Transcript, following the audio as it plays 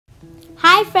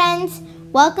Hi friends,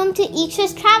 welcome to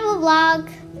Iksha's travel vlog.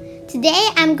 Today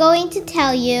I'm going to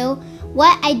tell you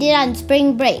what I did on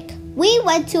spring break. We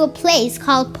went to a place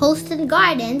called Poston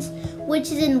Gardens,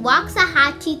 which is in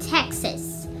Waxahachie,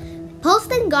 Texas.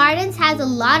 Poston Gardens has a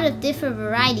lot of different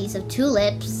varieties of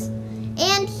tulips.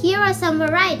 And here are some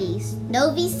varieties: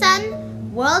 Novi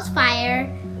Sun, World's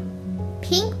Fire,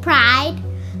 Pink Pride,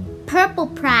 Purple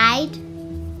Pride,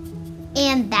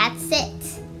 and that's it.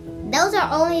 Those are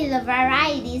only the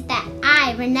varieties that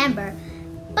I remember,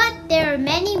 but there are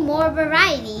many more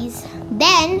varieties.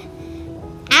 Then,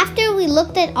 after we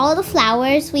looked at all the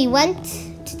flowers, we went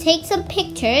to take some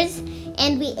pictures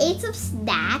and we ate some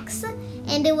snacks,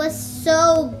 and it was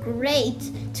so great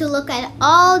to look at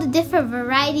all the different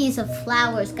varieties of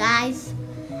flowers, guys.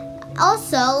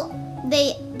 Also,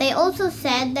 they also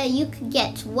said that you could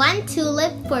get one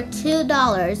tulip for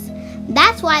 $2.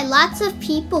 That's why lots of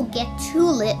people get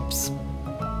tulips.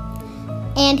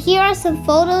 And here are some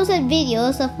photos and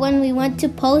videos of when we went to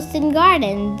Poston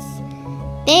Gardens.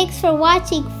 Thanks for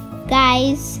watching,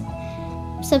 guys.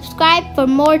 Subscribe for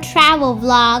more travel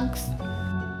vlogs.